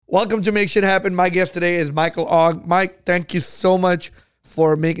Welcome to Make Shit Happen. My guest today is Michael Ogg. Mike, thank you so much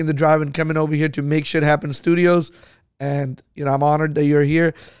for making the drive and coming over here to Make Shit Happen Studios. And, I'm honored that you're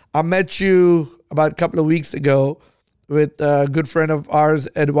here. I met you about a couple of weeks ago with a good friend of ours,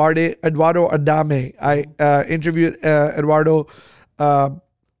 Eduardo Adame. I interviewed Eduardo about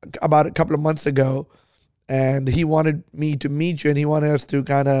a couple of months ago, and he wanted me to meet you, and he wanted us to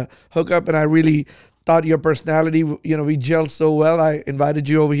kind of hook up, and I really thought your personality, we gelled so well. I invited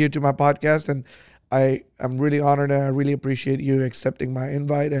you over here to my podcast, and I'm really honored, and I really appreciate you accepting my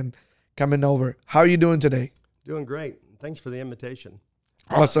invite and coming over. How are you doing today? Doing great. Thanks for the invitation.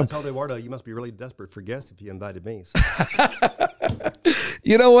 Awesome. I told Eduardo, you must be really desperate for guests if you invited me. So.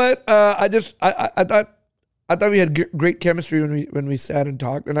 You know what? I thought we had great chemistry when we sat and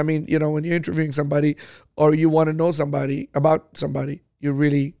talked. And I mean, when you're interviewing somebody or you want to know somebody about somebody, you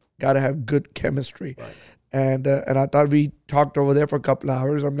really got to have good chemistry. Right. And I thought we talked over there for a couple of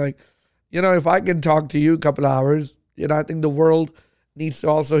hours. I'm like, if I can talk to you a couple of hours, I think the world needs to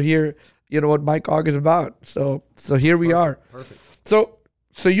also hear, what Mike Ogg is about. So here we are. Perfect.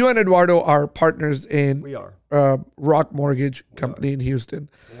 So you and Eduardo are partners in We are. Rock Mortgage Company in Houston.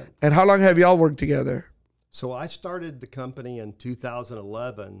 Yeah. And how long have y'all worked together? So I started the company in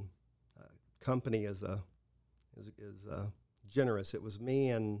 2011. Company is generous. It was me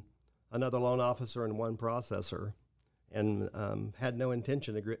and another loan officer and one processor, and had no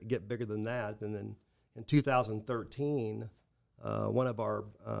intention to get bigger than that. And then in 2013, one of our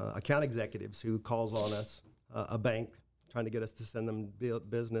account executives who calls on us, a bank, trying to get us to send them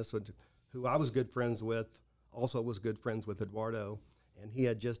business, who I was good friends with, also was good friends with Eduardo, and he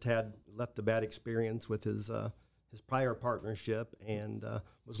had just left a bad experience with his prior partnership, and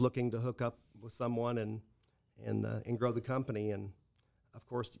was looking to hook up with someone and grow the company. And of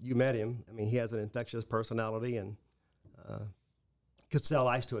course, you met him. I mean, he has an infectious personality and could sell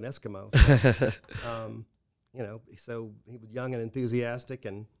ice to an Eskimo. So, so he was young and enthusiastic,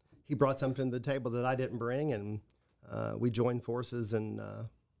 and he brought something to the table that I didn't bring, and we joined forces in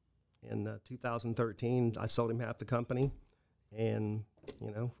 2013. I sold him half the company, and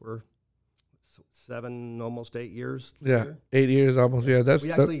we're 7, almost 8 years. Yeah, later. 8 years almost. Yeah,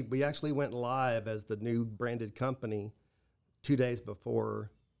 we actually went live as the new branded company 2 days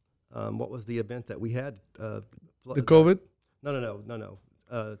before. What was the event that we had? The COVID? No.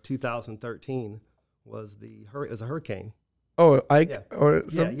 2013 was it was a hurricane. Oh, Ike? Yeah. Or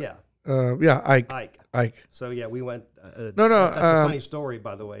something? Yeah. Ike. So yeah, we went. No. That's a funny story,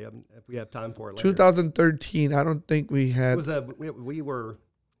 by the way. If we have time for it later. 2013. I don't think we had. It was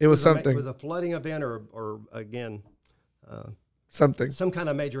something. It was a flooding event, or again, something. Some kind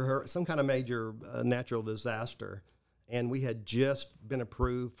of major natural disaster, and we had just been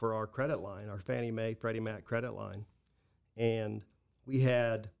approved for our credit line, our Fannie Mae Freddie Mac credit line, and we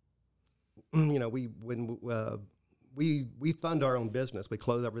had, we fund our own business. We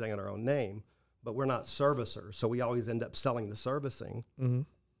close everything in our own name, but we're not servicers, so we always end up selling the servicing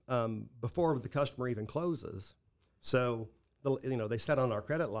before the customer even closes. So, they set on our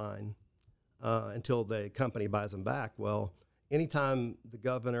credit line until the company buys them back. Well, anytime the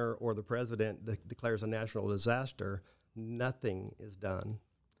governor or the president declares a national disaster, nothing is done.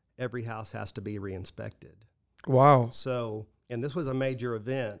 Every house has to be re-inspected. Wow. So, and this was a major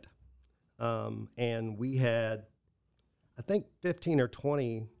event, and we had, I think, 15 or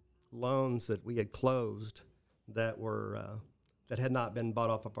 20 loans that we had closed that had not been bought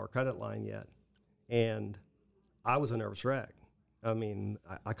off of our credit line yet, and I was a nervous wreck. I mean,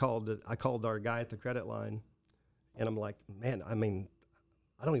 I called our guy at the credit line, and I'm like, man, I mean,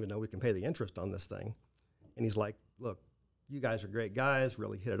 I don't even know we can pay the interest on this thing. And he's like, look, you guys are great guys,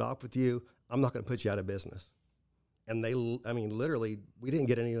 really hit it off with you. I'm not going to put you out of business. And literally, we didn't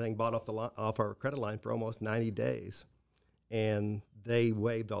get anything bought off our credit line for almost 90 days. And they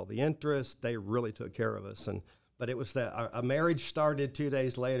waived all the interest. They really took care of us. But it was that our marriage started 2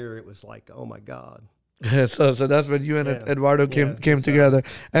 days later. It was like, oh my God. So that's when you and Eduardo came together,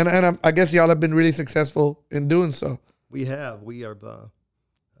 and I guess y'all have been really successful in doing so. We are, we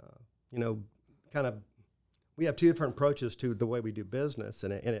have two different approaches to the way we do business,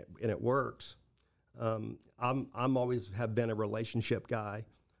 and it works. I'm always have been a relationship guy.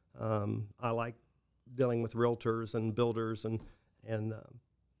 I like dealing with realtors and builders, and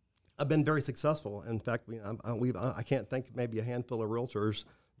I've been very successful. In fact, I can't think maybe a handful of realtors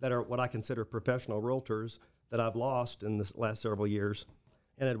that are what I consider professional realtors that I've lost in the last several years.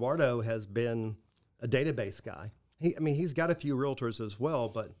 And Eduardo has been a database guy. He's got a few realtors as well,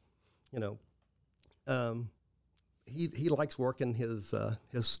 but he likes working his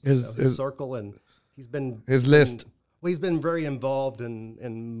circle, and he's been his list. Well, he's been very involved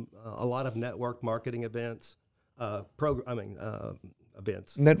in a lot of network marketing events,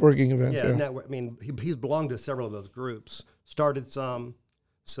 events. Networking events. Yeah, Yeah. network. I mean, he's belonged to several of those groups. Started some,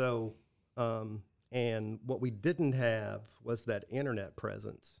 so and what we didn't have was that internet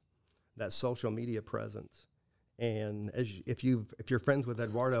presence, that social media presence. And if you're friends with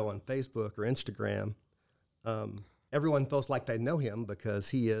Eduardo on Facebook or Instagram, everyone feels like they know him because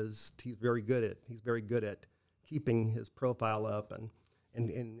he's very good at keeping his profile up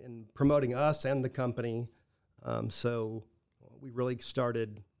and promoting us and the company. So we really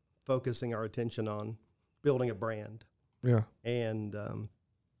started focusing our attention on building a brand. Yeah. And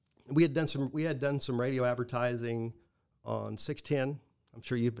we had done some radio advertising on 610. I'm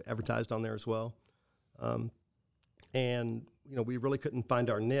sure you've advertised on there as well. And we really couldn't find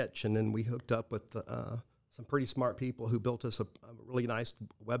our niche, and then we hooked up with some pretty smart people who built us a really nice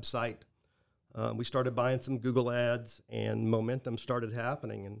website. We started buying some Google ads, and momentum started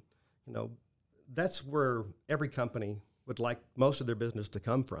happening. And that's where every company would like most of their business to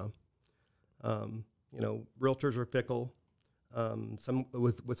come from. Realtors are fickle. Some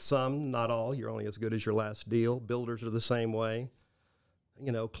with some, not all. You're only as good as your last deal. Builders are the same way.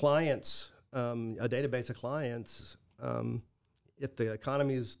 Clients, a database of clients. If the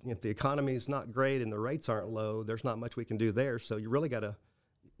economy is not great and the rates aren't low, there's not much we can do there. So you really got to,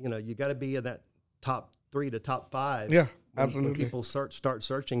 you got to be in that top 3 to top 5. Yeah, absolutely. When people start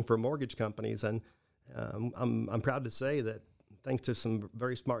searching for mortgage companies, and I'm proud to say that thanks to some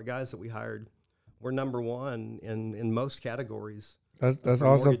very smart guys that we hired, we're number 1 in most categories. That's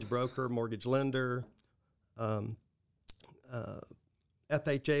awesome. Mortgage broker, mortgage lender,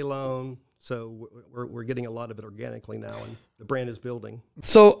 FHA loan. So we're getting a lot of it organically now, and the brand is building.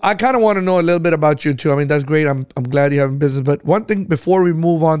 So I kind of want to know a little bit about you too. I mean, that's great. I'm glad you have a business. But one thing before we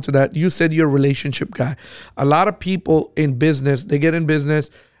move on to that, you said you're a relationship guy. A lot of people in business, they get in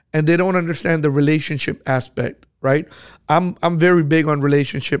business and they don't understand the relationship aspect, right? I'm very big on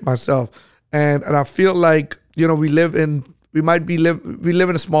relationship myself, and I feel like we live in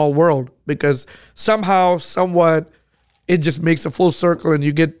a small world because somehow, somewhat, it just makes a full circle, and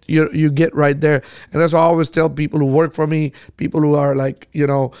you get right there. And that's what I always tell people who work for me, people who are like,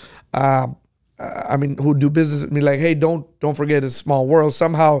 who do business with me, like, hey, don't forget it's a small world.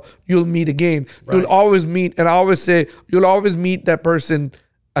 Somehow you'll meet again. Right. You'll always meet, and I always say, you'll always meet that person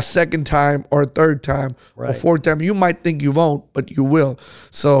a second time or a third time or fourth time. You might think you won't, but you will.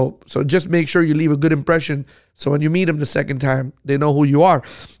 So just make sure you leave a good impression. So when you meet them the second time, they know who you are.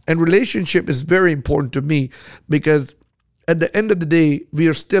 And relationship is very important to me because at the end of the day, we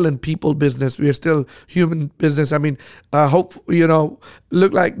are still in people business. We are still human business. I mean, look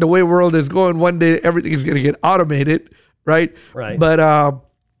like the way world is going, one day everything is going to get automated, right? Right. But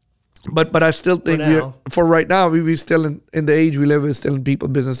I still think for right now, we're still in the age we live in, still in people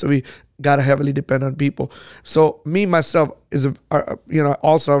business. So we got to heavily depend on people. So me, myself, is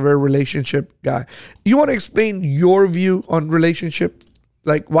also a very relationship guy. You want to explain your view on relationship?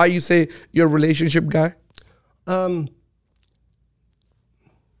 Like why you say you're a relationship guy?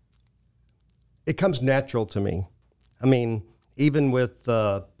 It comes natural to me. I mean, even with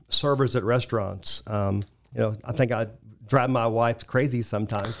servers at restaurants, I think I drive my wife crazy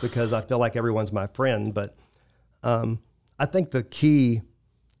sometimes because I feel like everyone's my friend. But I think the key,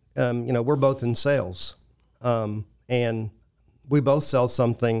 we're both in sales, and we both sell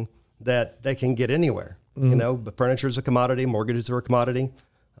something that they can get anywhere. Mm-hmm. But furniture is a commodity, mortgages are a commodity.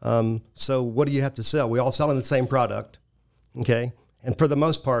 So what do you have to sell? We all sell in the same product, okay? And for the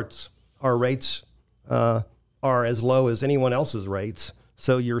most part, our rates are as low as anyone else's rates.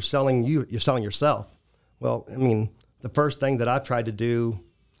 So you're selling yourself. Well, I mean, the first thing that I've tried to do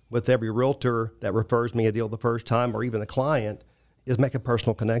with every realtor that refers me a deal the first time, or even a client, is make a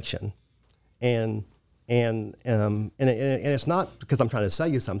personal connection. And it's not because I'm trying to sell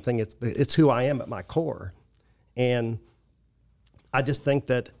you something. It's who I am at my core. And I just think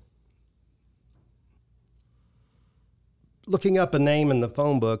that looking up a name in the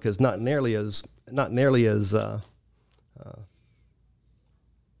phone book is not nearly as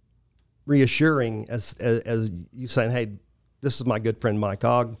reassuring as you saying, "Hey, this is my good friend Mike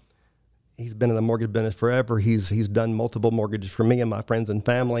Ogg. He's been in the mortgage business forever. He's done multiple mortgages for me and my friends and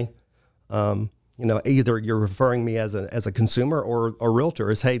family." Either you're referring me as a consumer or a realtor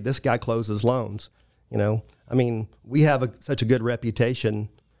as, "Hey, this guy closes loans." I mean, we have such a good reputation.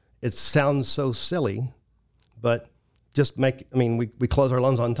 It sounds so silly, but we close our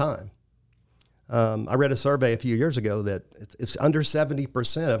loans on time. I read a survey a few years ago that it's under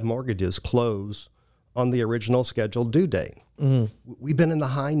 70% of mortgages close on the original scheduled due date. Mm-hmm. We've been in the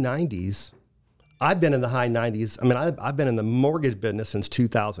high 90s I've been in the high 90s. I mean, I've been in the mortgage business since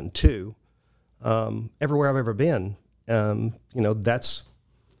 2002. Everywhere I've ever been, it's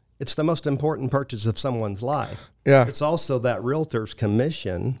the most important purchase of someone's life. Yeah. It's also that realtor's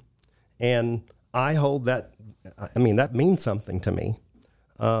commission, and I hold that. I mean, that means something to me.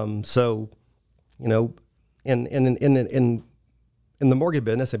 So, in the mortgage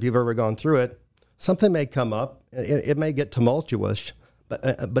business, if you've ever gone through it, something may come up. It may get tumultuous,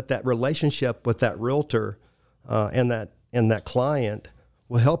 but that relationship with that realtor and that client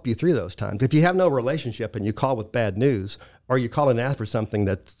will help you through those times. If you have no relationship and you call with bad news, or you call and ask for something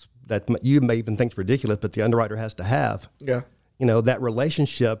that you may even think is ridiculous, but the underwriter has to have, that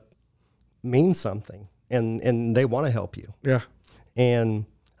relationship means something, and they want to help you. Yeah. And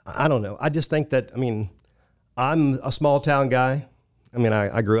I don't know. I just think that, I'm a small town guy.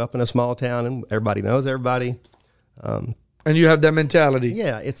 I grew up in a small town, and everybody knows everybody. And you have that mentality.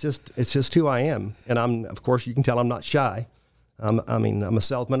 Yeah, it's just who I am. And of course, you can tell I'm not shy. I'm a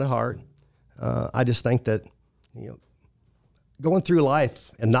salesman at heart. I just think that, going through life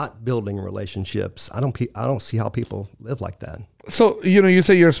and not building relationships, I don't see how people live like that. So, you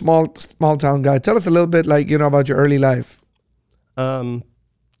say you're a small town guy. Tell us a little bit, about your early life. I'm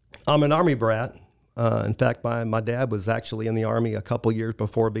an Army brat. In fact, my dad was actually in the Army a couple years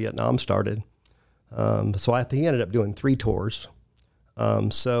before Vietnam started. So he ended up doing 3 tours.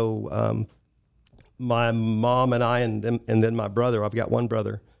 My mom and I, and then my brother, I've got one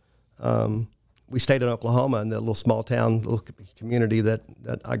brother, we stayed in Oklahoma, in the little small town, little community that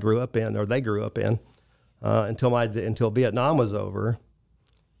I grew up in, or they grew up in, until Vietnam was over.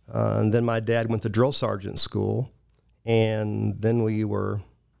 And then my dad went to drill sergeant school, and then we were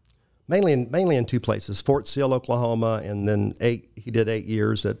mainly in 2 places: Fort Sill, Oklahoma, and then he did 8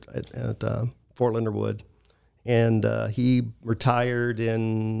 years at Fort Leonard Wood. And he retired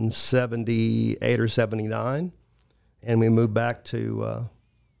in 78 or 79, and we moved back to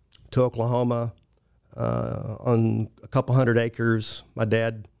Oklahoma on a couple hundred acres. My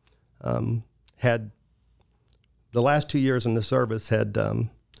dad had the last 2 years in the service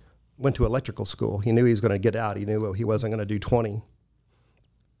went to electrical school. He knew he was going to get out. He knew he wasn't going to do 20.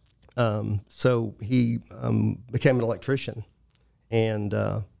 So he became an electrician, and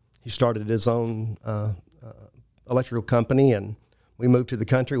he started his own electrical company, and we moved to the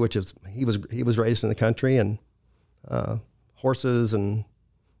country, which is he was raised in the country, and horses and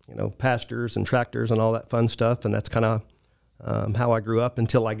pastures and tractors and all that fun stuff, and that's kind of how I grew up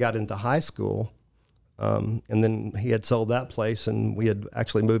until I got into high school, and then he had sold that place, and we had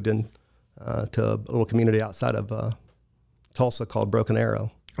actually moved in to a little community outside of Tulsa called Broken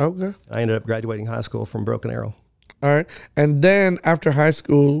Arrow. Okay. I ended up graduating high school from Broken Arrow. All right, and then after high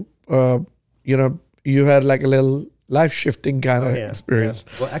school, you had like a little life-shifting kind of experience.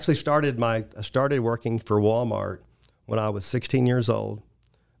 Yeah. Well, actually I started working for Walmart when I was 16 years old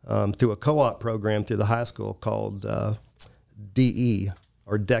through a co-op program through the high school called DE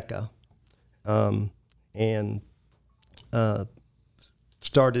or DECA, and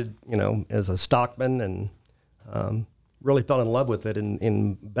started as a stockman, and really fell in love with it.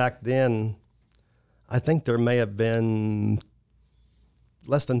 And back then, I think there may have been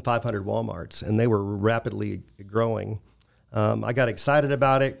less than 500 Walmarts, and they were rapidly growing. I got excited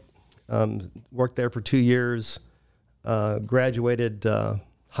about it, worked there for 2 years, graduated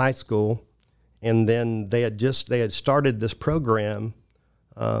high school, and then they had started this program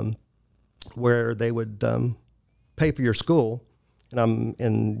where they would pay for your school,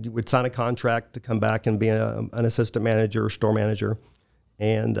 and you would sign a contract to come back and be an assistant manager or store manager,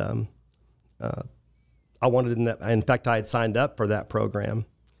 and I wanted in fact, I had signed up for that program,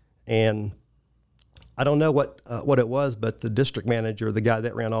 and I don't know what it was, but the district manager, the guy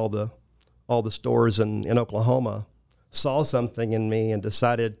that ran all the stores in Oklahoma, saw something in me and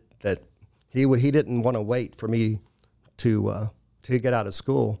decided that he didn't want to wait for me to get out of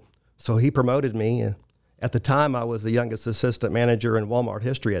school, so he promoted me. And at the time, I was the youngest assistant manager in Walmart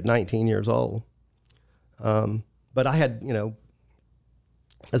history at 19 years old. But I had,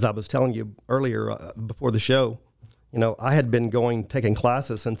 as I was telling you earlier before the show, I had been taking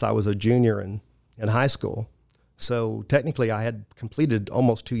classes since I was a junior in high school. So technically I had completed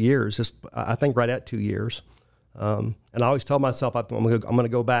almost 2 years, I think right at 2 years. And I always told myself, I'm going to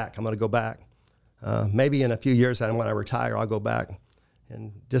go back. I'm going to go back. Maybe in a few years, when I retire, I'll go back,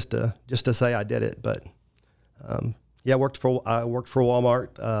 and just to say I did it. But I worked for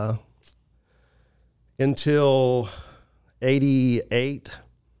Walmart until 88.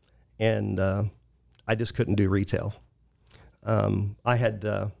 And I just couldn't do retail. I had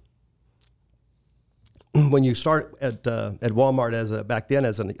when you start at Walmart back then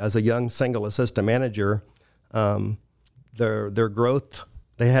as a young single assistant manager, their growth,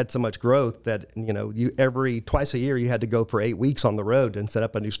 they had so much growth that twice a year you had to go for 8 weeks on the road and set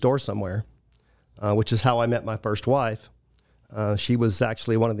up a new store somewhere, which is how I met my first wife. She was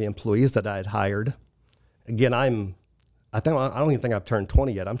actually one of the employees that I had hired. Again, I don't even think I've turned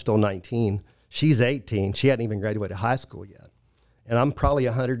 20 yet. I'm still 19. She's 18. She hadn't even graduated high school yet. And I'm probably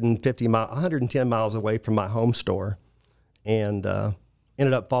 110 miles away from my home store, and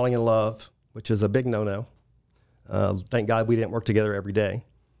ended up falling in love, which is a big no-no. Thank God we didn't work together every day.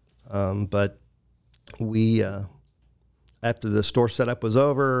 But we, after the store setup was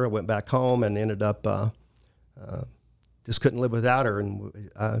over, I went back home and ended up just couldn't live without her, and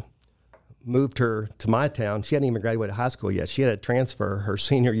moved her to my town. She hadn't even graduated high school yet. She had to transfer her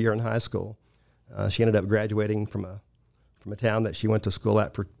senior year in high school. She ended up graduating from a town that she went to school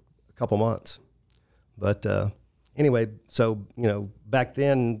at for a couple months. But anyway, so, back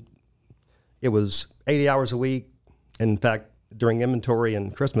then it was 80 hours a week. In fact, during inventory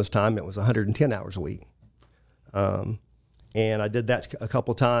and Christmas time, it was 110 hours a week. And I did that a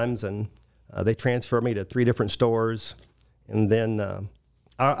couple times, and they transferred me to 3 different stores. And then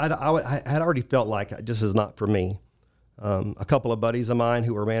I had already felt like this is not for me. A couple of buddies of mine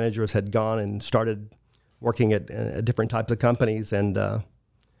who were managers had gone and started working at different types of companies, and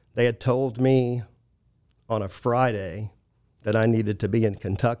they had told me on a Friday that I needed to be in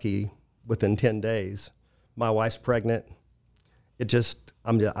Kentucky within 10 days. My wife's pregnant. I just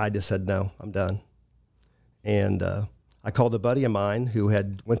said, no, I'm done. And I called a buddy of mine who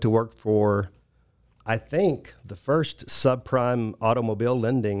had went to work for, I think, the first subprime automobile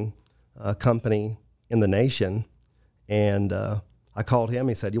lending company in the nation. And I called him.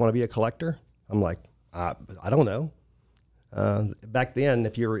 He said, "You want to be a collector?" I'm like, I don't know. Back then,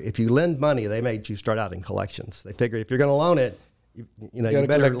 if you lend money, they made you start out in collections. They figured if you're going to loan it, you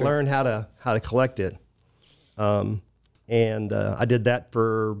better learn how to collect it. And I did that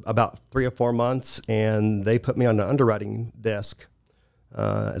for about 3 or 4 months, and they put me on the underwriting desk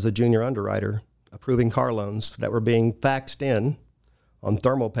as a junior underwriter, approving car loans that were being faxed in on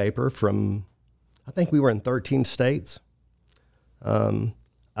thermal paper from, I think we were in 13 states.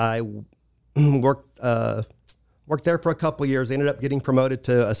 I worked there for a couple of years. Ended up getting promoted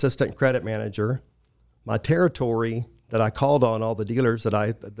to assistant credit manager. My territory that I called on, all the dealers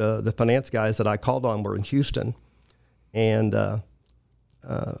the finance guys that I called on were in Houston. And a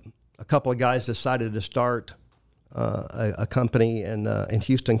couple of guys decided to start a company in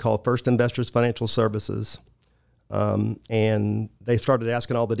Houston called First Investors Financial Services. And they started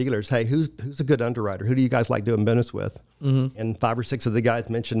asking all the dealers, "Hey, who's a good underwriter? Who do you guys like doing business with?" Mm-hmm. And 5 or 6 of the guys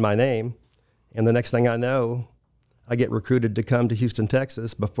mentioned my name. And the next thing I know, I get recruited to come to Houston,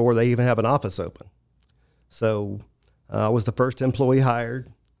 Texas before they even have an office open. So I was the first employee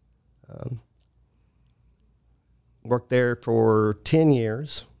hired. Worked there for 10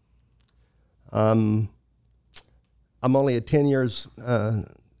 years. I'm only 10 years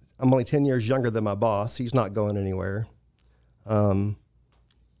younger than my boss. He's not going anywhere. We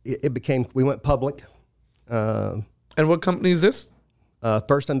went public. And what company is this?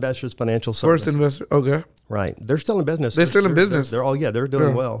 First Investors Financial Services. First Investor, okay. Right. They're still in business. They're still in business. They're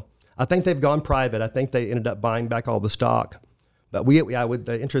doing well. I think they've gone private. I think they ended up buying back all the stock. But we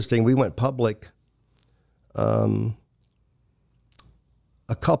went public a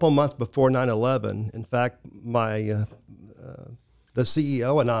couple months before 9/11. In fact, the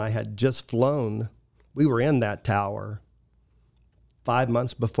CEO and I had just flown. We were in that tower 5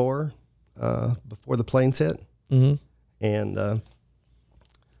 months before the planes hit. Mm-hmm. And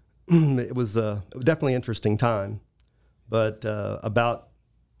it was definitely an interesting time. But about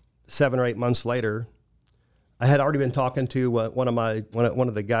 7 or 8 months later, I had already been talking to one of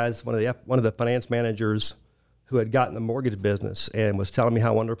the finance managers who had gotten the mortgage business and was telling me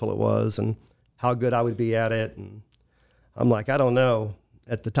how wonderful it was and how good I would be at it. And I'm like, I don't know.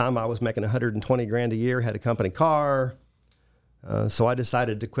 At the time, I was making $120,000 a year, had a company car. So I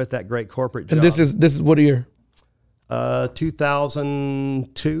decided to quit that great corporate job. And this is what year?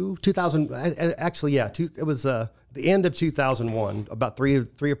 2002, 2000. Actually, yeah. It was the end of 2001, about three or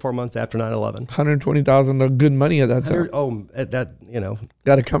 4 months after 9/11. $120,000, good money at that time. At that,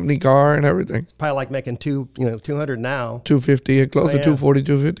 got a company car and everything. Probably like making $200 now. $250, close to $240,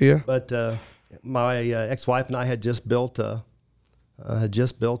 $250, yeah. But my ex-wife and I had just built a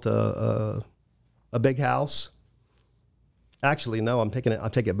big house. Actually, no, I'll take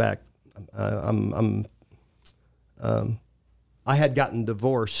it back. I had gotten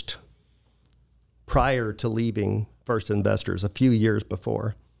divorced prior to leaving First Investors a few years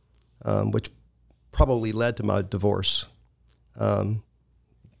before, which probably led to my divorce.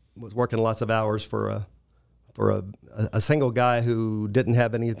 Was working lots of hours for a single guy who didn't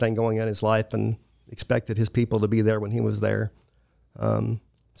have anything going on in his life and expected his people to be there when he was there.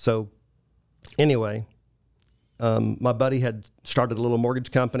 So anyway, my buddy had started a little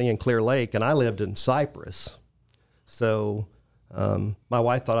mortgage company in Clear Lake, and I lived in Cypress. So my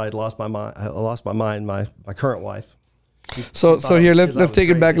wife thought I'd lost my mind. I lost my mind. My current wife. So here, let's take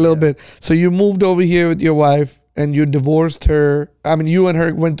it back a little bit. So you moved over here with your wife, and you divorced her. I mean, you and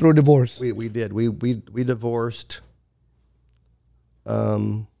her went through a divorce. We did. We divorced.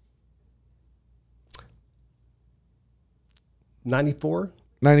 94?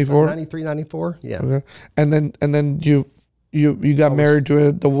 94? 93, 94, yeah. Okay. And then you got married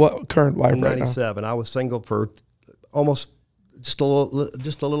to the current wife in right 97. I was single for almost just a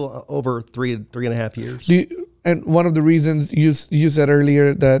little over three and a half years. And one of the reasons you said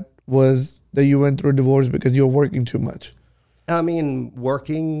earlier that was that you went through a divorce because you were working too much. I mean,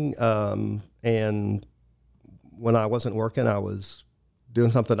 working, and when I wasn't working, I was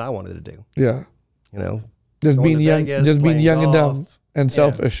doing something I wanted to do. Yeah. You know, Just going being to young, Vegas, just being playing young and golf. dumb and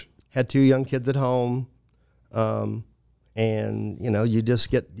selfish. Had 2 young kids at home, and you know, you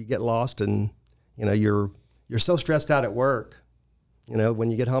get lost, and you know, you're so stressed out at work. You know, when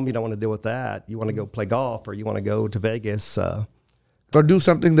you get home, you don't want to deal with that. You want to go play golf, or you want to go to Vegas, or do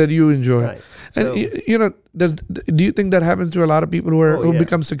something that you enjoy. Right. And So- you know, do you think that happens to a lot of people who yeah.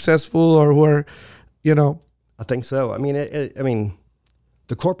 become successful or who are, you know? I think so. I mean, I mean,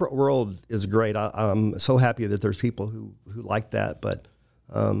 the corporate world is great. I'm so happy that there's people who like that, but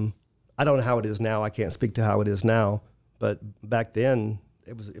I don't know how it is now. I can't speak to how it is now, but back then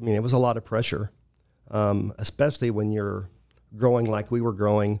it was a lot of pressure, especially when you're growing like we were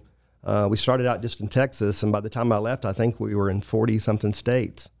growing. We started out just in Texas, and by the time I left, I think we were in 40-something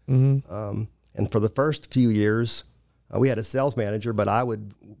states. Mm-hmm. And for the first few years, we had a sales manager, but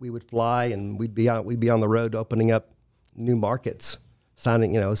we would fly, and we'd be on the road opening up new markets,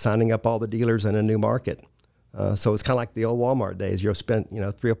 signing up all the dealers in a new market. So it's kind of like the old Walmart days. You spent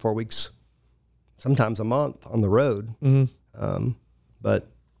 3 or 4 weeks, sometimes a month on the road. Mm-hmm. But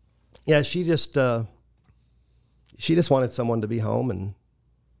yeah, she just wanted someone to be home and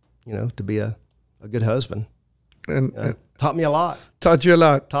to be a good husband. And Taught me a lot. taught you a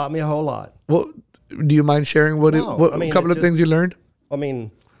lot. Taught me a whole lot. Well, do you mind sharing what No, I mean, a couple it of things you learned? I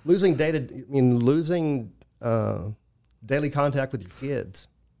mean, losing daily contact with your kids.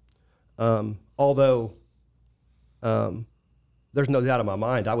 Although there's no doubt in my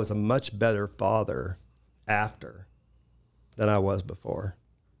mind, I was a much better father after than I was before.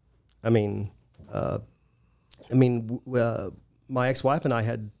 My ex-wife and I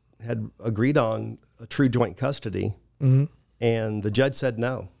had agreed on a true joint custody, mm-hmm. and the judge said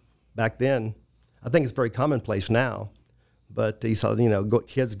no. Back then, I think it's very commonplace now, but he saw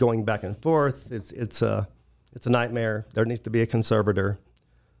kids going back and forth. It's a nightmare. There needs to be a conservator.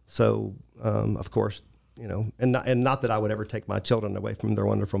 So of course, and not that I would ever take my children away from their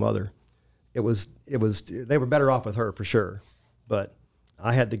wonderful mother. It was they were better off with her for sure, but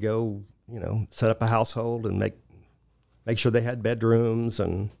I had to go set up a household and make sure they had bedrooms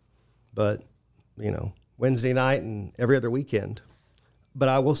but Wednesday night and every other weekend. But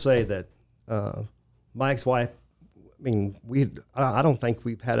I will say that my ex-wife, I don't think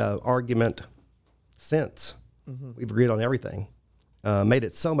we've had an argument since. Mm-hmm. We've agreed on everything. Made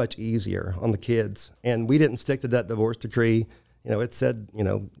it so much easier on the kids. And we didn't stick to that divorce decree. It said,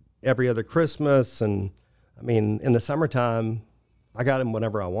 every other Christmas. And in the summertime, I got them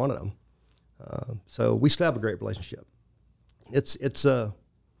whenever I wanted them. So we still have a great relationship. It's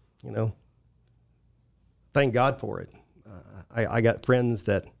thank God for it. I got friends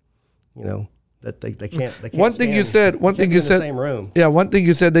that, that they can't. One thing you said. One thing you said. In the same room. Yeah. One thing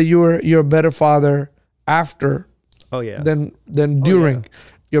you said that you're a better father after. Oh yeah. Than during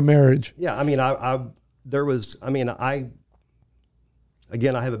your marriage. Yeah. I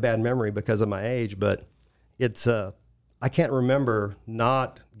have a bad memory because of my age, but it's I can't remember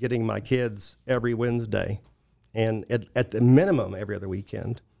not getting my kids every Wednesday, and at the minimum every other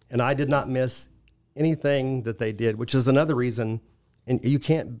weekend, and I did not miss anything that they did, which is another reason. And you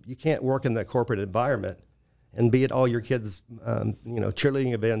can't work in that corporate environment and be at all your kids'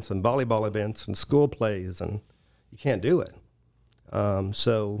 cheerleading events and volleyball events and school plays, and you can't do it. I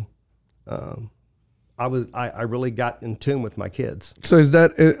really got in tune with my kids. So is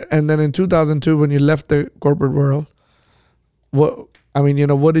that, and then in 2002 when you left the corporate world, what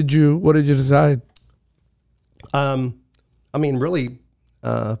did you decide? Really,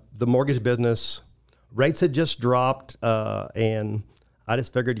 the mortgage business rates had just dropped, and I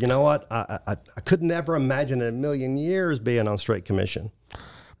just figured, you know what? I could never imagine in a million years being on straight commission.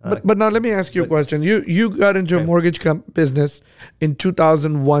 But now let me ask you a question. You got into a mortgage business in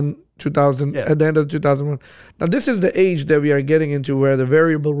 2001, 2000 Yeah. at the end of 2001. Now this is the age that we are getting into where the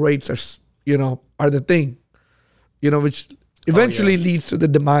variable rates are the thing, which eventually leads to the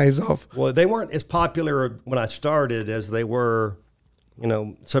demise of. Well, they weren't as popular when I started as they were,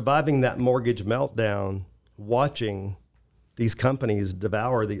 surviving that mortgage meltdown, watching these companies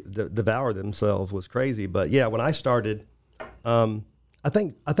devour themselves was crazy. But yeah, when I started, I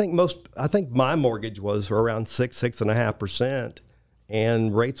think my mortgage was around 6.5%,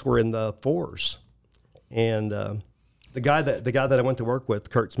 and rates were in the 4s. And the guy that I went to work with,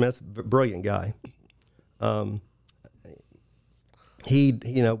 Kurt Smith, brilliant guy. He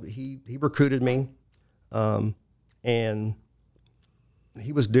recruited me, and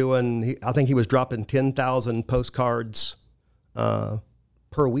he was doing. I think he was dropping 10,000 postcards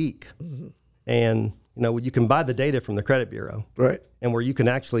per week, and you can buy the data from the credit bureau, Right. and where you can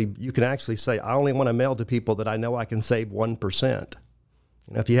actually say, I only want to mail to people that I know I can save 1%.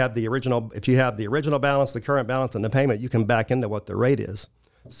 If you have the original balance, the current balance, and the payment, you can back into what the rate is.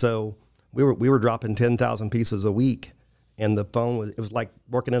 So we were dropping 10,000 pieces a week, and the phone it was like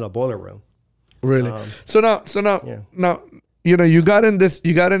working in a boiler room. Really. So now, you got in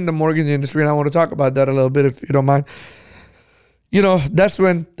the mortgage industry, and I want to talk about that a little bit, if you don't mind. That's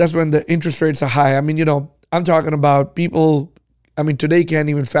when the interest rates are high. I mean, I'm talking about people. I mean, today can't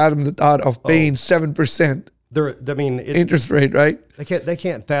even fathom the thought of paying 7% interest rate, right? They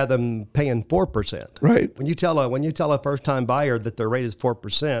can't fathom paying 4%. Right. When you tell a first time buyer that their rate is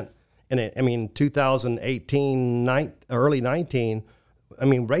 4%, and 2018, early 19,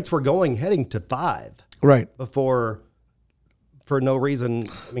 rates were heading to 5. Right. Before, for no reason,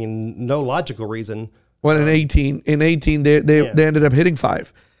 no logical reason. Well, in 18, they ended up hitting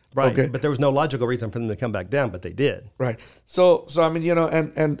 5. Right. Okay. But there was no logical reason for them to come back down, but they did. Right. So I mean,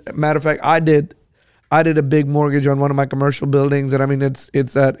 and matter of fact, I did a big mortgage on one of my commercial buildings, and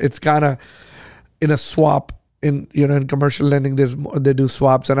it's kind of in a swap in commercial lending. They do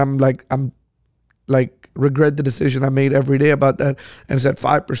swaps, and I'm like regret the decision I made every day about that. And it's at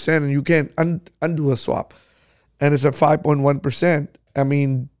 5%, and you can't undo a swap, and it's at 5.1%. I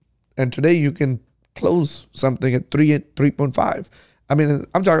mean, and today you can close something at 3.5. I mean,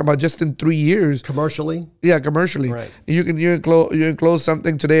 I'm talking about just in 3 years. Commercially? Yeah, commercially. Right. You can close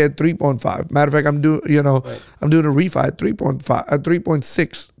something today at 3.5. Matter of fact, I'm doing a refi at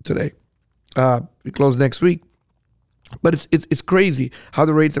 3.6 today. We close next week. But it's crazy how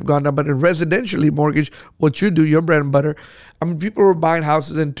the rates have gone down. But in residentially mortgage, what you do, your bread and butter, I mean, people were buying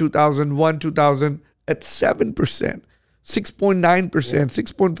houses in 2001, 2000 at 7%, 6.9%,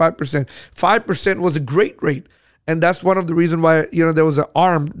 6.5%. 5% was a great rate. And that's one of the reasons why, there was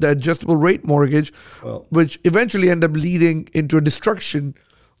the adjustable rate mortgage, which eventually ended up leading into a destruction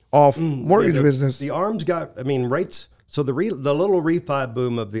of mortgage business. The ARMs rates. So the little refi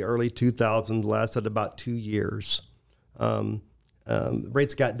boom of the early 2000s lasted about 2 years.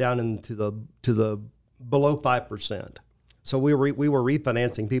 Rates got down into the below 5%. So we were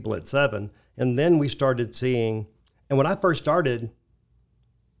refinancing people at 7, and then we started seeing. And when I first started,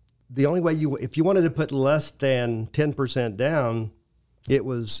 the only way if you wanted to put less than 10% down, it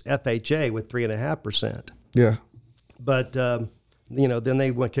was FHA with 3.5%. Yeah. But then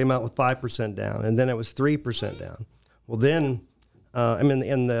they came out with 5% down, and then it was 3% down. Well, then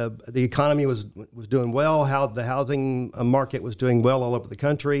the economy was doing well. How the housing market was doing well all over the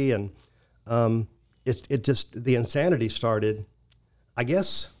country, and it just the insanity started. I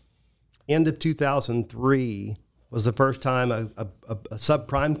guess end of 2003. Was the first time a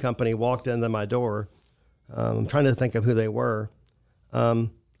subprime company walked into my door. I'm trying to think of who they were,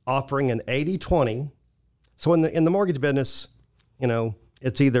 offering an 80-20. So in the mortgage business,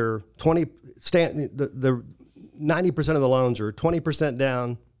 it's either 20 the 90% of the loans are 20%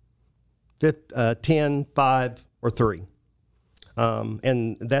 down, 10, 5, or 3.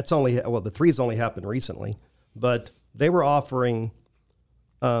 And that's the 3's only happened recently, but they were offering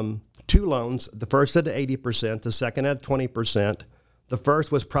 2 loans. The first at 80%, the second at 20%. The first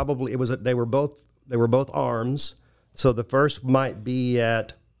was they were both ARMs. So the first might be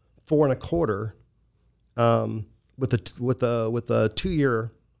at 4.25, with a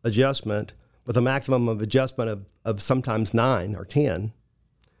 2-year adjustment, with a maximum of adjustment of sometimes 9 or 10.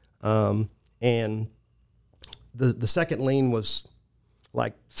 And the second lien was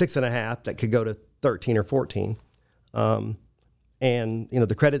like 6.5 that could go to 13 or 14. And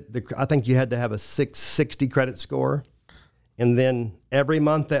I think you had to have a 660 credit score, and then every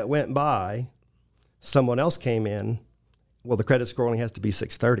month that went by, someone else came in Well, the credit score only has to be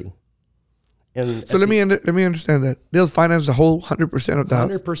 630. And So let me understand that. They'll finance the whole 100% of the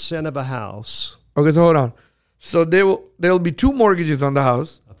house. 100% of a house. Okay, so hold on. So there'll be two mortgages on the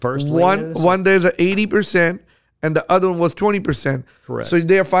house. A first lien and a second. One there's a 80% and the other one was 20%. Correct. So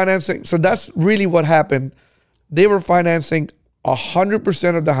they're financing. So that's really what happened. They were financing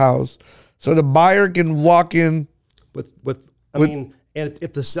 100% of the house, so the buyer can walk in I mean, and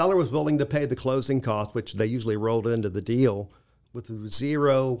if the seller was willing to pay the closing cost, which they usually rolled into the deal, with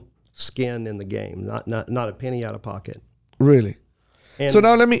zero skin in the game, not a penny out of pocket. Really. And So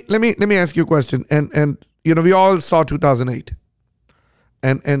now let me ask you a question. And we all saw 2008.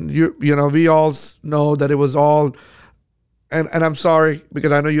 And we all know that it was all, and I'm sorry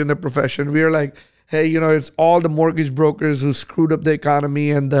because I know you're in the profession. We're like, hey, it's all the mortgage brokers who screwed up the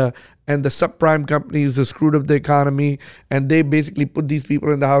economy and the subprime companies who screwed up the economy, and they basically put these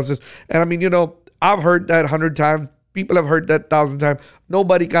people in the houses. And I mean, I've heard that 100 times. People have heard that 1,000 times.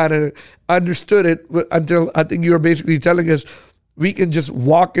 Nobody kind of understood it until I think you were basically telling us we can just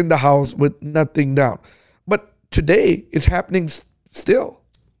walk in the house with nothing down. But today it's happening still.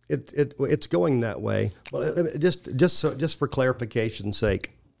 It's going that way. Well, just for clarification's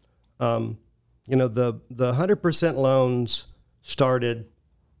sake, the 100% loans started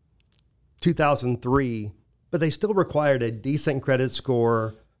 2003, but they still required a decent credit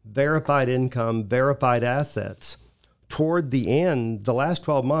score, verified income, verified assets. Toward the end, the last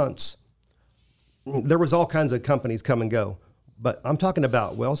 12 months, there was all kinds of companies come and go, but I'm talking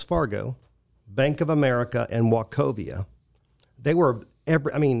about Wells Fargo, Bank of America, and Wachovia. They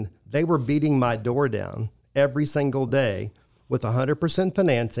were beating my door down every single day with 100%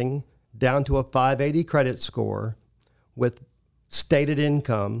 financing down to a 580 credit score with stated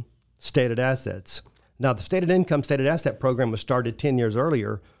income, stated assets. Now, the stated income, stated asset program was started 10 years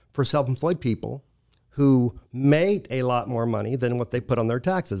earlier for self-employed people who made a lot more money than what they put on their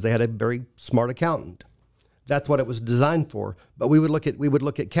taxes. They had a very smart accountant. That's what it was designed for. But we would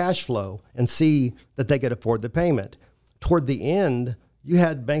look at cash flow and see that they could afford the payment. Toward the end, you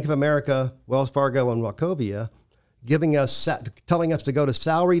had Bank of America, Wells Fargo, and Wachovia telling us to go to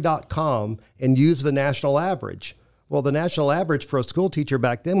salary.com and use the national average. Well, the national average for a school teacher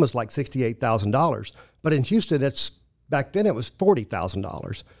back then was like $68,000. But in Houston, back then it was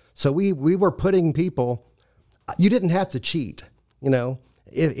 $40,000. So we were putting people, you didn't have to cheat.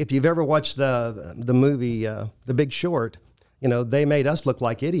 If you've ever watched the movie The Big Short, they made us look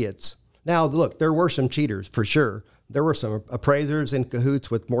like idiots. Now, look, there were some cheaters for sure. There were some appraisers in cahoots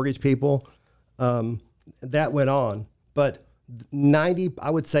with mortgage people. That went on. But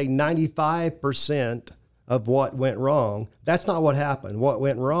I would say 95% of what went wrong, that's not what happened. What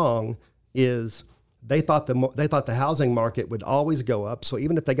went wrong is they thought the housing market would always go up. So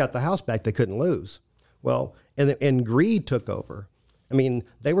even if they got the house back, they couldn't lose. Well, and greed took over. I mean,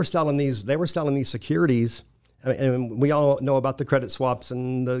 they were selling these securities, and we all know about the credit swaps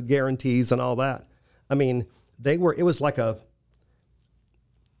and the guarantees and all that. I mean,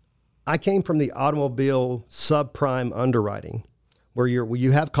 I came from the automobile subprime underwriting where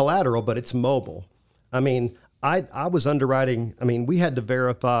you have collateral, but it's mobile. I mean, I was underwriting. I mean, we had to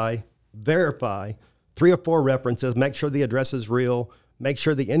verify 3 or 4 references, make sure the address is real, make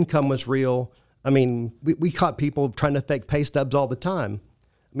sure the income was real. I mean, we caught people trying to fake pay stubs all the time.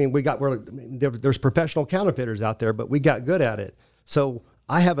 I mean, there's professional counterfeiters out there, but we got good at it. So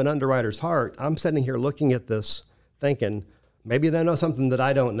I have an underwriter's heart. I'm sitting here looking at this thinking, maybe they know something that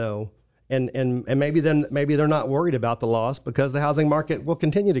I don't know. And maybe they're not worried about the loss because the housing market will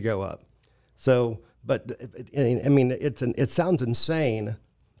continue to go up. So, but I mean, it sounds insane.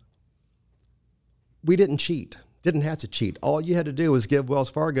 We didn't cheat, didn't have to cheat. All you had to do was give Wells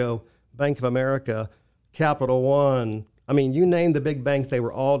Fargo, Bank of America, Capital One. I mean, you name the big banks, they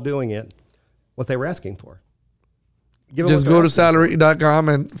were all doing it, what they were asking for. Just go to salary.com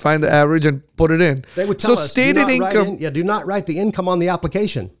and find the average and put it in. They would tell us, stated income. Do not write the income on the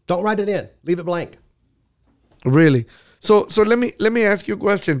application. Don't write it in. Leave it blank. Really? So let me ask you a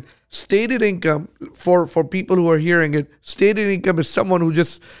question. Stated income, for people who are hearing it, stated income is someone who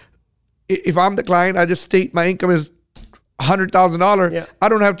just, if I'm the client, I just state my income is $100,000. Yeah. I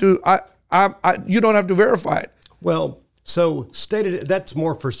don't have to. You don't have to verify it. Well, so stated, that's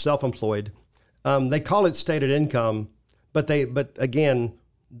more for self-employed. They call it stated income, but again,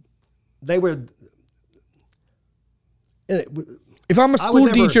 they were. If I'm a school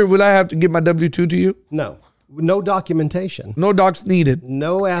teacher, will I have to give my W-2 to you? No documentation. No docs needed.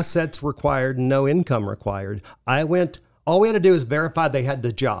 No assets required. No income required. All we had to do is verify they had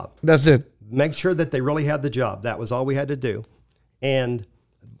the job. That's it. Make sure that they really had the job. That was all we had to do. And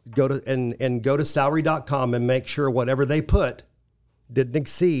go to salary.com and make sure whatever they put didn't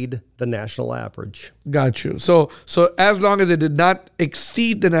exceed the national average. Got you. So as long as it did not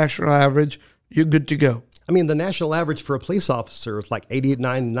exceed the national average, you're good to go. I mean, the national average for a police officer is like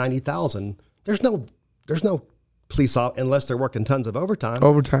 89, 90,000. There's no police unless they're working tons of overtime.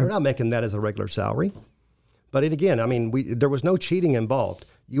 They're not making that as a regular salary. But again, I mean, there was no cheating involved.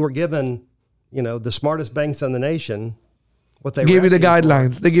 You were given, the smartest banks in the nation what they gave you the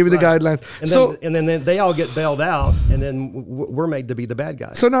guidelines. They give you the guidelines. And then they all get bailed out, and then we're made to be the bad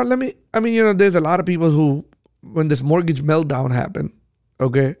guys. So now there's a lot of people who, when this mortgage meltdown happened,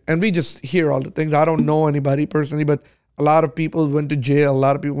 okay, and we just hear all the things. I don't know anybody personally, but a lot of people went to jail. A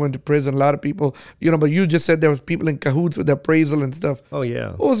lot of people went to prison. A lot of people, but you just said there was people in cahoots with the appraisal and stuff. Oh,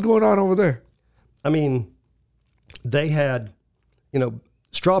 yeah. What was going on over there? I mean, they had,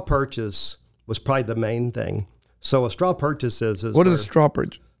 straw purchase was probably the main thing. So a straw purchase is what is a straw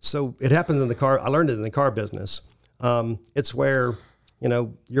purchase? So it happens in the car. I learned it in the car business. It's where,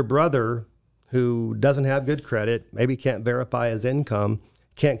 your brother who doesn't have good credit, maybe can't verify his income,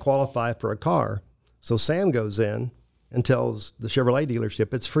 can't qualify for a car. So Sam goes in and tells the Chevrolet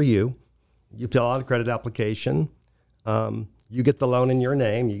dealership, it's for you. You fill out a credit application. You get the loan in your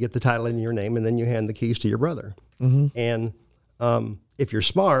name, you get the title in your name, and then you hand the keys to your brother. Mm-hmm. And if you're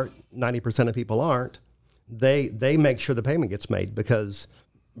smart, 90% of people aren't, they make sure the payment gets made because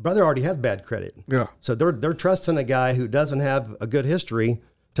brother already has bad credit. Yeah. So they're trusting a guy who doesn't have a good history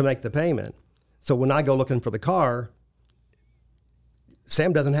to make the payment. So when I go looking for the car,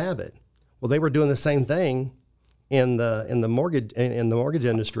 Sam doesn't have it. Well, they were doing the same thing in the mortgage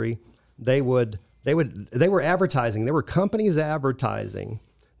industry. They were advertising. There were companies advertising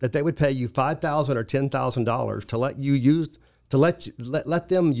that they would pay you $5,000 or $10,000 to let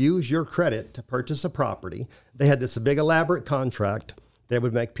them use your credit to purchase a property. They had this big elaborate contract they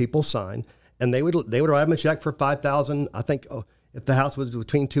would make people sign, and they would write them a check for $5,000. I think if the house was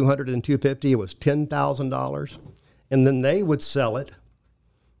between $200 and $250, it was $10,000, and then they would sell it.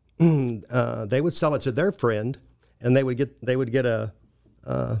 They would sell it to their friend, and they would get a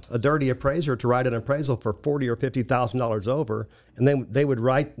dirty appraiser to write an appraisal for $40,000 or $50,000 over, and then they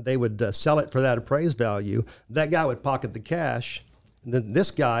would sell it for that appraised value. That guy would pocket the cash, and then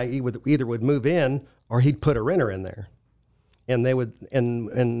this guy either would move in or he'd put a renter in there, and they would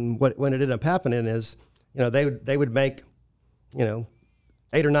what it ended up happening is they would make 8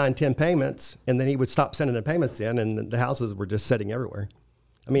 or 9, 10 payments, and then he would stop sending the payments in, and the houses were just sitting everywhere.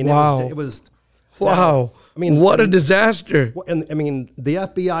 I mean, wow. It was wow. What a disaster. And the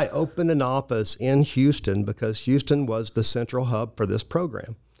FBI opened an office in Houston because Houston was the central hub for this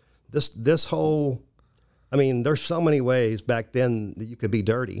program. This whole, there's so many ways back then that you could be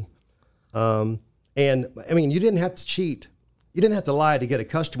dirty. And you didn't have to cheat. You didn't have to lie to get a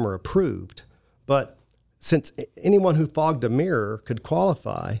customer approved. But since anyone who fogged a mirror could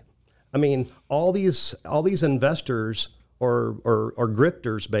qualify, all these investors or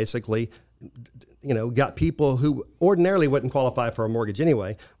grifters basically, got people who ordinarily wouldn't qualify for a mortgage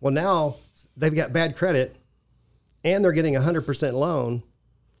anyway. Well, now they've got bad credit and they're getting 100% loan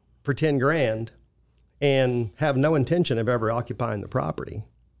for $10,000 and have no intention of ever occupying the property.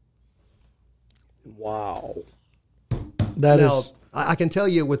 Wow. I can tell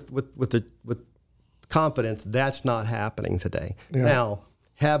you with confidence, that's not happening today. Yeah. Now,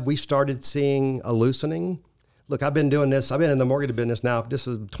 have we started seeing a loosening? Look, I've been doing this. I've been in the mortgage business now. This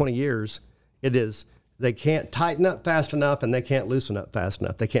is 20 years. It is. They can't tighten up fast enough, and they can't loosen up fast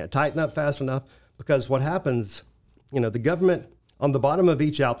enough. They can't tighten up fast enough because what happens, the government, on the bottom of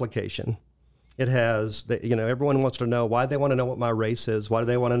each application, it has, everyone wants to know why they want to know what my race is. Why do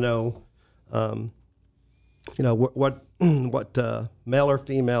they want to know, what male or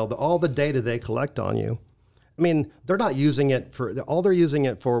female, all the data they collect on you. They're not using it for, all they're using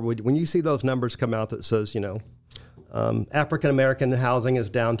it for, when you see those numbers come out that says, African-American housing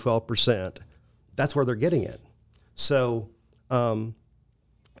is down 12%, that's where they're getting it. So,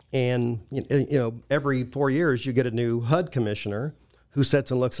 every 4 years you get a new HUD commissioner who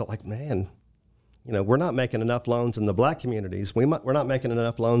sits and looks at like, man, we're not making enough loans in the black communities. We're not making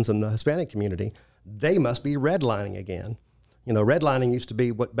enough loans in the Hispanic community. They must be redlining again. Redlining used to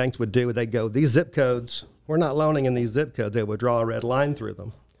be what banks would do. They'd go, these zip codes, we're not loaning in these zip codes. They would draw a red line through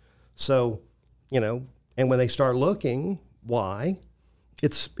them. So, and when they start looking, why?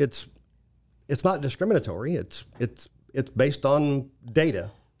 It's not discriminatory. It's based on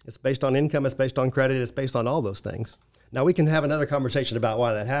data. It's based on income. It's based on credit. It's based on all those things. Now we can have another conversation about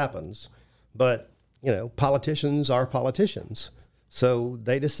why that happens, but politicians are politicians. So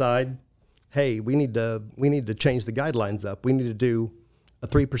they decide, hey, we need to change the guidelines up. We need to do a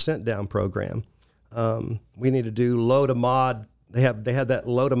 3% down program. We need to do low to mod. They have that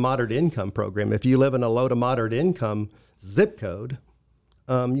low to moderate income program. If you live in a low to moderate income zip code,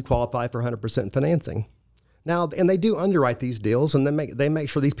 you qualify for 100% financing. Now, and they do underwrite these deals, and they make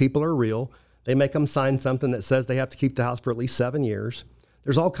sure these people are real. They make them sign something that says they have to keep the house for at least 7 years.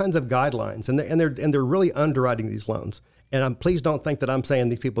 There's all kinds of guidelines, and they're really underwriting these loans. And please don't think that I'm saying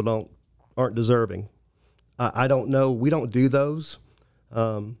these people aren't deserving. I don't know. We don't do those.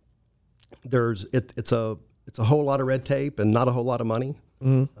 It's a whole lot of red tape and not a whole lot of money.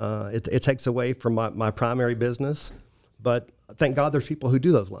 Mm-hmm. It takes away from my primary business, but thank God there's people who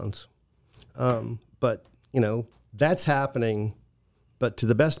do those loans. But that's happening. But to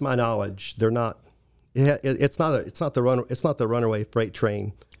the best of my knowledge, they're not. It's not the runaway freight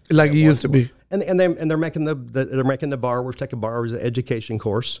train like it used to be. And they're making the borrowers take a borrower's education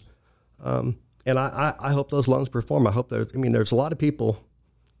course. And I hope those loans perform. I hope there's a lot of people,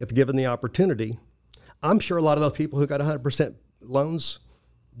 if given the opportunity, I'm sure a lot of those people who got 100% loans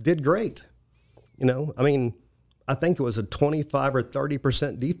did great. I think it was a 25 or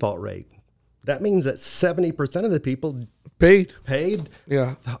 30% default rate. That means that 70% of the people paid.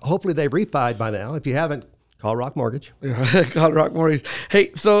 Yeah. Hopefully they've refied by now. If you haven't, call Rock Mortgage. Yeah, call Rock Mortgage.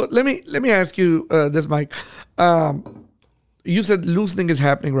 Hey, so let me ask you this, Mike. You said loosening is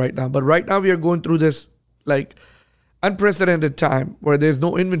happening right now, but right now we are going through this unprecedented time where there's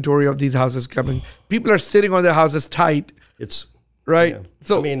no inventory of these houses coming. People are sitting on their houses tight. It's right. Yeah.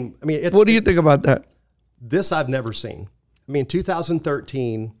 So what do you think about that? This I've never seen.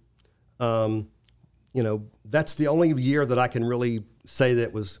 2013. That's the only year that I can really say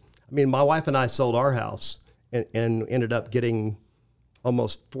that was. My wife and I sold our house and ended up getting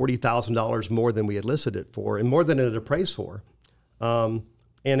almost $40,000 more than we had listed it for, and more than it had appraised for. And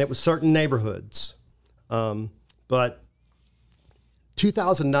it was certain neighborhoods. But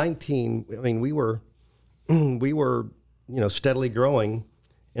 2019, we were steadily growing,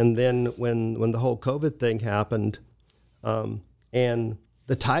 and then when the whole COVID thing happened, and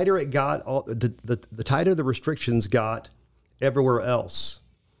the tighter it got, the tighter the restrictions got everywhere else.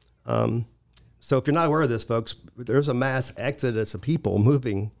 So if you're not aware of this, folks, there's a mass exodus of people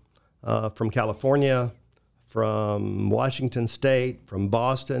moving from California, from Washington State, from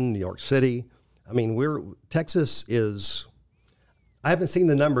Boston, New York City. Texas is, I haven't seen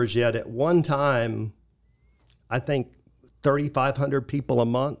the numbers yet. At one time, I think 3,500 people a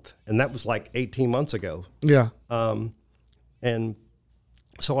month, and that was like 18 months ago. Yeah. And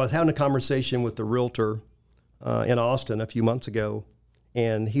so I was having a conversation with the realtor in Austin a few months ago,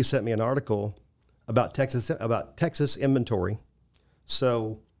 and he sent me an article about Texas inventory.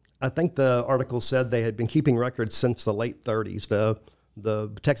 So I think the article said they had been keeping records since the late 30s,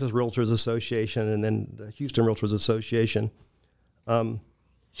 the Texas Realtors Association and then the Houston Realtors Association.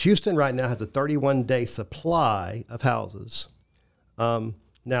 Houston right now has a 31-day supply of houses.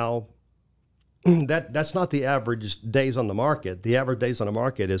 Now, that's not the average days on the market. The average days on the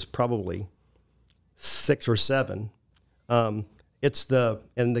market is probably 6 or 7. I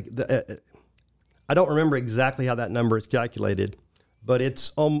don't remember exactly how that number is calculated, but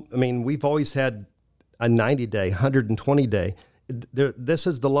it's, we've always had a 90-day, 120-day. This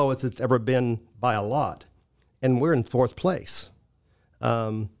is the lowest it's ever been by a lot, and we're in 4th place.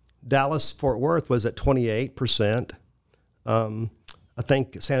 Dallas, Fort Worth was at 28%. I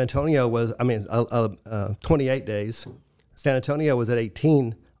think San Antonio was, 28 days. San Antonio was at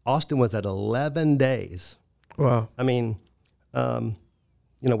 18. Austin was at 11 days. Wow.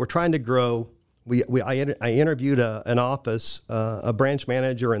 We're trying to grow. I interviewed an office, a branch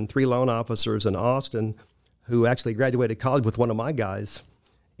manager and 3 loan officers in Austin who actually graduated college with one of my guys.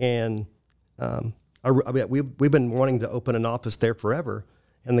 And we've been wanting to open an office there forever.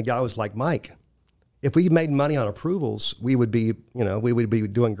 And the guy was like, Mike, if we made money on approvals, we would be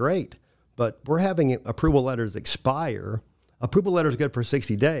doing great. But we're having approval letters expire. Approval letter is good for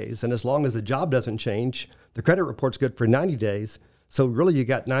 60 days. And as long as the job doesn't change, the credit report's good for 90 days. So really you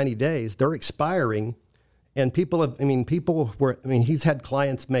got 90 days. They're expiring. And he's had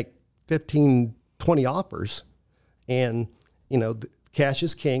clients make 15, 20 offers. And, cash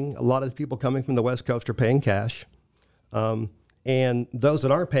is king. A lot of the people coming from the West Coast are paying cash. And those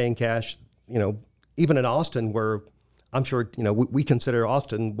that aren't paying cash, even in Austin, where I'm sure, we consider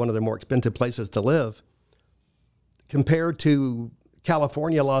Austin one of the more expensive places to live, compared to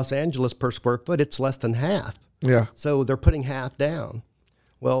California, Los Angeles per square foot, it's less than half. Yeah. So they're putting half down.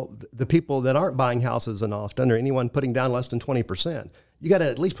 Well, the people that aren't buying houses in Austin or anyone putting down less than 20%, you got to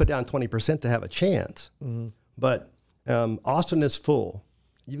at least put down 20% to have a chance. Mm-hmm. But Austin is full.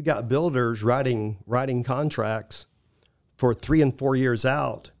 You've got builders writing contracts for 3 and 4 years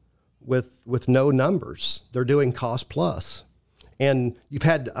out with no numbers. They're doing cost plus. And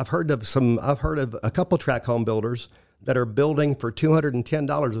I've heard of a couple tract home builders that are building for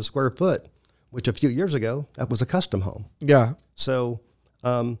 $210 a square foot, which a few years ago, that was a custom home. Yeah. So,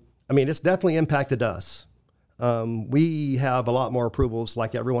 it's definitely impacted us. We have a lot more approvals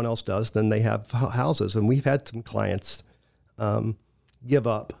like everyone else does than they have houses. And we've had some clients give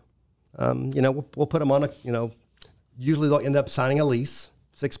up. We'll put them on usually they'll end up signing a lease,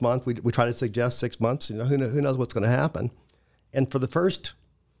 6 months. We try to suggest 6 months. Who knows what's going to happen. And for the first,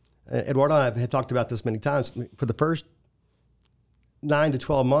 Eduardo and I have talked about this many times, for the first 9 to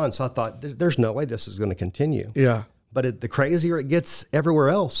 12 months, I thought, there's no way this is going to continue. Yeah. But the crazier it gets everywhere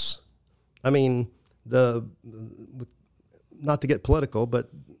else. I mean, not to get political, but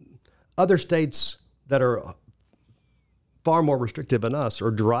other states that are far more restrictive than us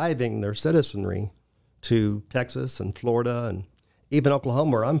are driving their citizenry to Texas and Florida and even Oklahoma,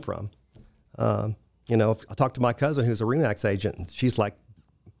 where I'm from. I talked to my cousin who's a RE/MAX agent, and she's like,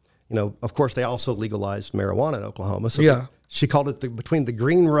 of course they also legalized marijuana in Oklahoma. So yeah. She called it between the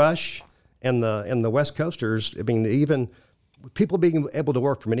green rush and the West Coasters. I mean, even with people being able to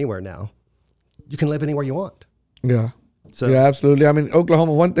work from anywhere now, you can live anywhere you want. Yeah. So yeah, absolutely. I mean,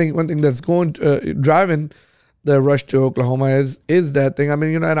 Oklahoma. One thing that's driving the rush to Oklahoma is that thing. I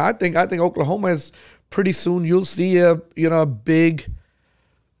mean, and I think Oklahoma is pretty soon. You'll see a big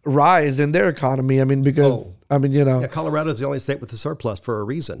rise in their economy. I mean, because Colorado's the only state with a surplus for a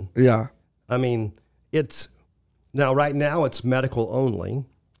reason. Yeah. I mean, right now it's medical only,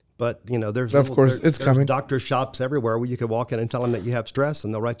 but there's coming. Doctor shops everywhere where you can walk in and tell them that you have stress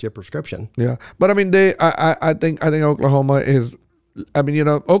and they'll write you a prescription. Yeah, but I mean, I think Oklahoma is. I mean,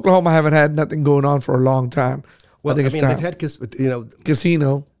 Oklahoma haven't had nothing going on for a long time. Well, they've had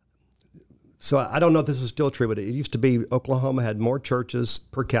casino. So I don't know if this is still true, but it used to be Oklahoma had more churches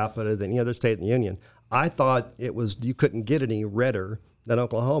per capita than any other state in the union. I thought you couldn't get any redder than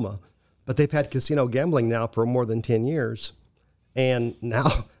Oklahoma, but they've had casino gambling now for more than 10 years, and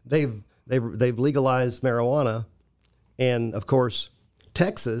now they've legalized marijuana, and of course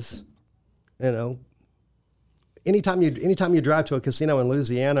Texas, anytime you drive to a casino in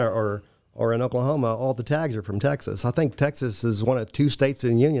Louisiana or in Oklahoma, all the tags are from Texas. I think Texas is one of 2 states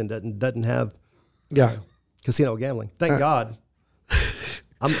in the union that doesn't have casino gambling. Thank God.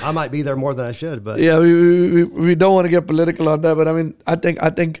 I might be there more than I should, but yeah, we don't want to get political on that. But I mean, I think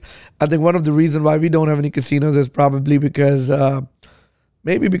one of the reasons why we don't have any casinos is probably because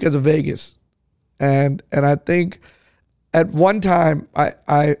maybe because of Vegas, and I think at one time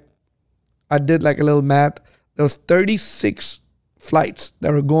I did like a little math. There was 36 flights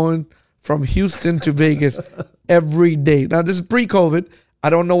that were going from Houston to Vegas every day. Now, this is pre-COVID. I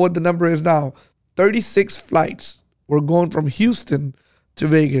don't know what the number is now. 36 flights were going from Houston to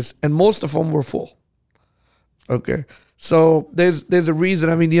Vegas, and most of them were full. Okay, so there's a reason.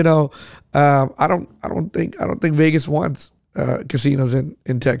 I mean, I don't think Vegas wants casinos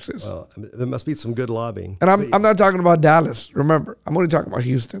in Texas. Well, there must be some good lobbying. And I'm not talking about Dallas. Remember, I'm only talking about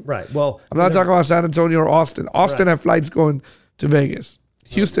Houston. Right. Well, I'm not talking about San Antonio or Austin. Austin have flights going to Vegas.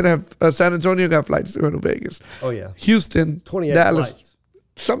 Houston have San Antonio got flights going to Vegas. Oh yeah. Houston, 28 Dallas, flights.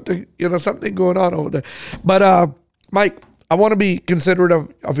 something going on over there. But Mike, I want to be considerate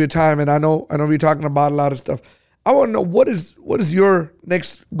of your time, and I know you're talking about a lot of stuff. I want to know what is your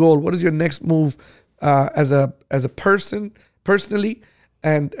next goal? What is your next move as a person personally,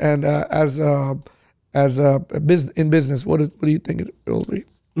 and as a business? What do you think it will be?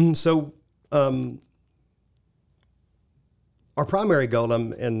 So. Our primary goal,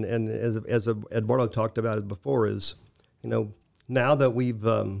 and as Eduardo talked about it before, is now that we've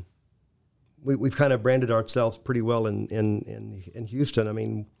kind of branded ourselves pretty well in Houston. I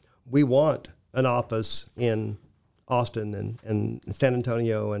mean, we want an office in Austin and San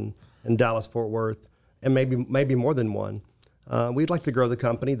Antonio and Dallas Fort Worth, and maybe more than one. We'd like to grow the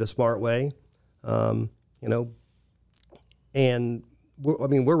company the smart way, and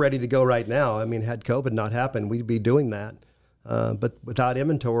we're ready to go right now. I mean, had COVID not happened, we'd be doing that. But without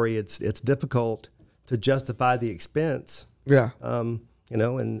inventory, it's difficult to justify the expense. Yeah.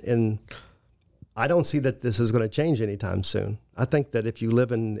 And I don't see that this is going to change anytime soon. I think that if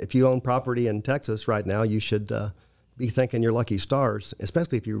you own property in Texas right now, you should be thanking your lucky stars,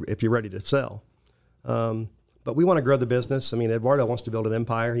 especially if you're ready to sell. But we want to grow the business. I mean, Eduardo wants to build an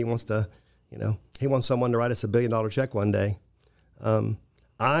empire. He wants someone to write us $1 billion check one day.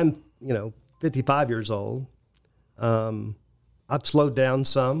 I'm 55 years old. I've slowed down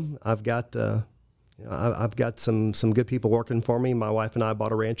some. I've got some good people working for me. My wife and I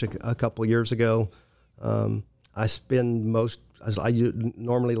bought a ranch a couple years ago. I spend as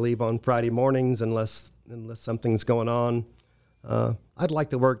normally leave on Friday mornings unless something's going on. I'd like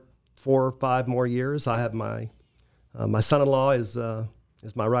to work 4 or 5 more years. I have my son-in-law is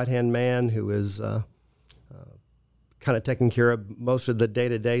my right-hand man who is kind of taking care of most of the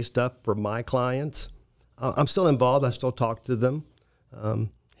day-to-day stuff for my clients. I'm still involved. I still talk to them.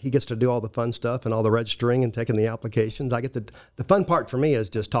 He gets to do all the fun stuff and all the registering and taking the applications. I get the fun part for me is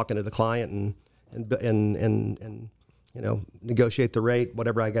just talking to the client and negotiate the rate,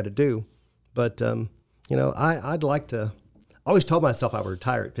 whatever I got to do. But I'd like to. I always told myself I would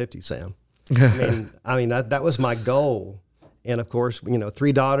retire at 50, Sam. I mean that was my goal. And of course,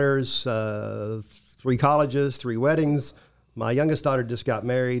 3 daughters, 3 colleges, 3 weddings. My youngest daughter just got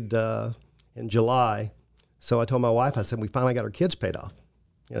married in July. So I told my wife, I said, we finally got our kids paid off.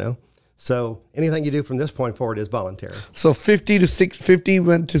 So anything you do from this point forward is voluntary. So 50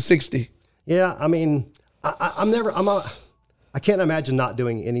 went to 60. Yeah, I mean, I can't imagine not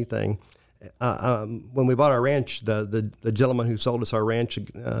doing anything. When we bought our ranch, the gentleman who sold us our ranch,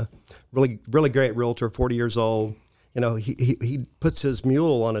 really great realtor, 40 years old. He puts his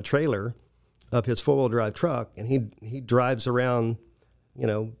mule on a trailer of his 4-wheel drive truck, and he drives around,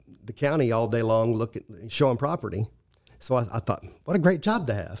 the county all day long, showing property. So I thought, what a great job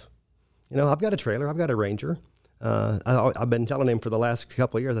to have. I've got a trailer, I've got a Ranger. I've been telling him for the last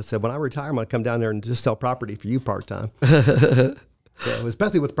couple of years, I said, when I retire, I'm going to come down there and just sell property for you part-time. So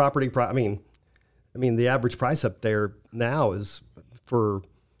especially with property, I mean, the average price up there now is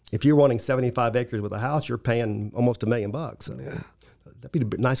if you're wanting 75 acres with a house, you're paying almost $1 million. So that'd be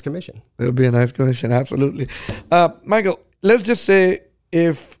a nice commission. It would be a nice commission, absolutely. Michael, let's just say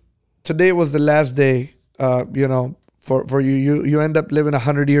if today was the last day, for you end up living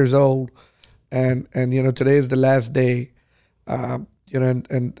 100 years old, and today is the last day, and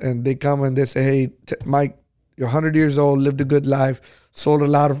they come and they say, hey, Mike, you're 100 years old, lived a good life, sold a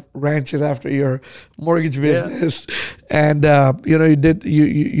lot of ranches after your mortgage business, and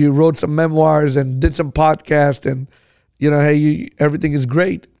you wrote some memoirs and did some podcasts, and everything is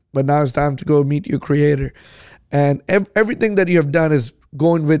great, but now it's time to go meet your creator, and everything that you have done is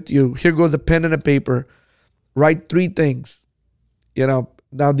going with you. Here goes a pen and a paper. Write 3 things.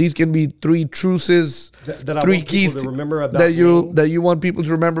 Now these can be 3 truces, that 3 keys to remember about that you want people to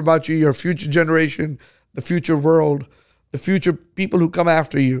remember about you, your future generation, the future world, the future people who come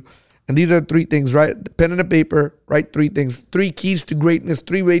after you. And these are 3 things, right? The pen and a paper, write 3 things. 3 keys to greatness,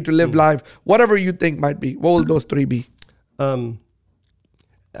 3 ways to live life, whatever you think might be. What will those 3 be?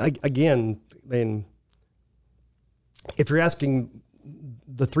 Again, if you're asking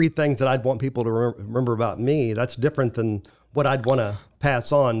the 3 things that I'd want people to remember about me, that's different than what I'd want to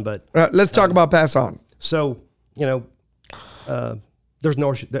pass on. But let's talk about pass on. So, there's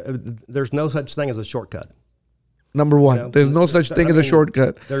no such thing as a shortcut. Number 1, there's no such thing as a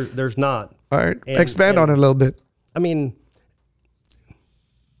shortcut. There's not. All right, expand on it a little bit.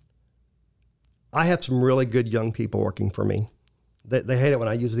 I have some really good young people working for me. They hate it when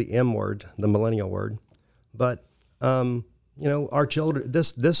I use the M word, the millennial word, but our children,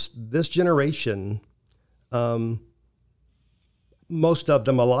 this generation, most of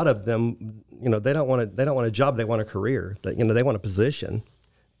them, a lot of them, they don't want a job, they want a career. They want a position,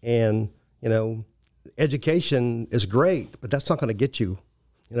 and education is great, but that's not going to get you,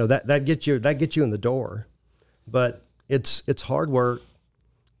 that gets you in the door, but it's hard work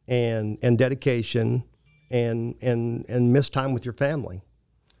and dedication and miss time with your family,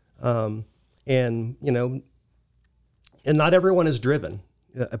 and not everyone is driven.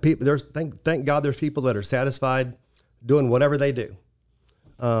 Thank God there's people that are satisfied doing whatever they do.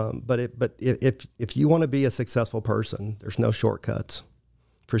 But if you want to be a successful person, there's no shortcuts,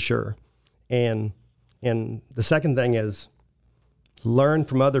 for sure. And the second thing is learn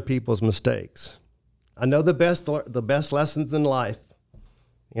from other people's mistakes. I know the best lessons in life.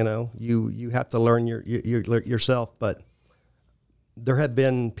 You have to learn yourself. But there have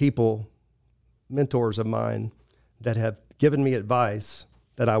been people, mentors of mine, that have given me advice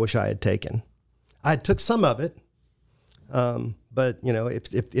that I wish I had taken. I took some of it, but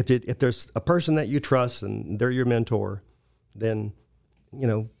if there's a person that you trust and they're your mentor, then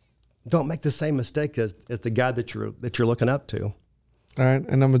don't make the same mistake as the guy that you're looking up to. All right,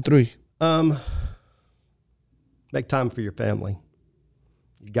 and number 3, make time for your family.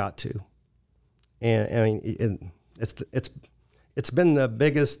 You got to, and it's been the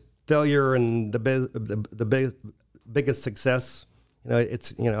biggest failure and the biggest success.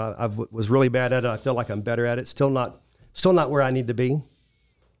 I was really bad at it. I feel like I'm better at it. Still not where I need to be.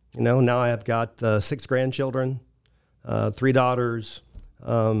 Now I have got 6 grandchildren, 3 daughters.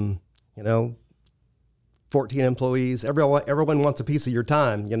 14 employees. Everyone wants a piece of your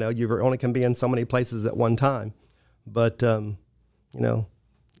time. You know, you only can be in so many places at one time. But, you know,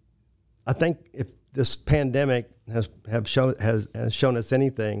 I think if this pandemic has shown us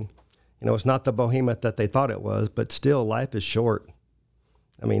anything, you know, it's not the behemoth that they thought it was, but still life is short.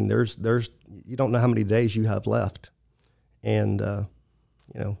 I mean, you don't know how many days you have left. And,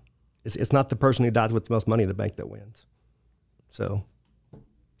 you know, it's not the person who dies with the most money in the bank that wins. So.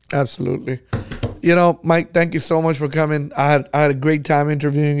 Absolutely. You know, Mike, thank you so much for coming. I had a great time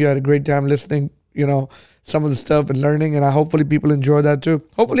interviewing you. I had a great time listening, you know, some of the stuff and learning, and hopefully people enjoy that too.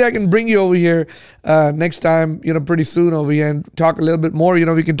 Hopefully I can bring you over here next time, you know, pretty soon over here and talk a little bit more. You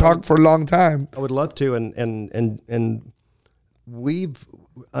know, we can talk for a long time. I would love to, and we've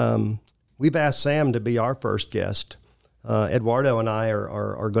asked Sam to be our first guest. Eduardo and I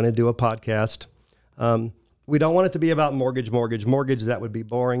are going to do a podcast. We don't want it to be about mortgage. That would be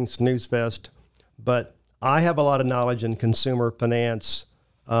boring, snooze fest. But I have a lot of knowledge in consumer finance.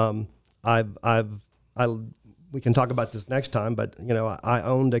 We can talk about this next time, but you know, I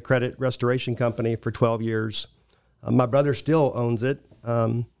owned a credit restoration company for 12 years. My brother still owns it.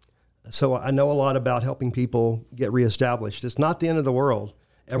 So I know a lot about helping people get reestablished. It's not the end of the world.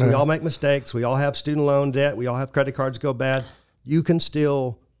 And we all make mistakes. We all have student loan debt. We all have credit cards go bad. You can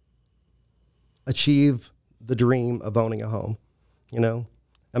still achieve the dream of owning a home. You know,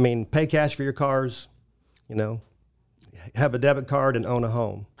 I mean, pay cash for your cars, you know, have a debit card and own a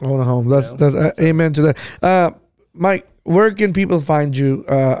home. Own a home. That's amen to that. Mike, where can people find you?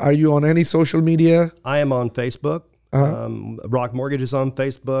 Are you on any social media? I am on Facebook. Rock Mortgage is on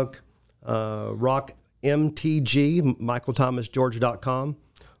Facebook. Rock MTG, MichaelThomasGeorge.com.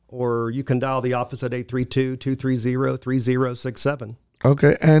 Or you can dial the office at 832-230-3067.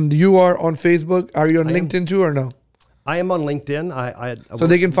 Okay. And you are on Facebook. Are you on LinkedIn too or no? I am on LinkedIn. So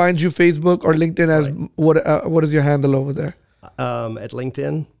they can find you Facebook or LinkedIn as what is your handle over there? At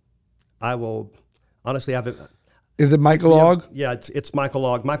LinkedIn, I will honestly have it. Is it Michael Ogg? Yeah, it's Michael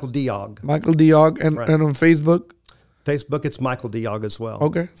Ogg, Michael D. Ogg. Michael D. Ogg. And on Facebook? Facebook, it's Michael D. Ogg as well.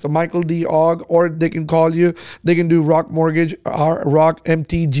 Okay. So Michael D. Ogg, or they can call you. They can do Rock Mortgage,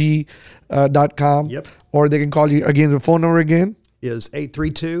 rockmtg.com. Yep. Or they can call you again. The phone number again is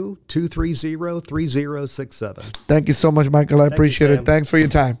 832-230-3067. Thank you so much, Michael. I appreciate it. Thanks for your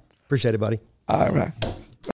time. Appreciate it, buddy. All right.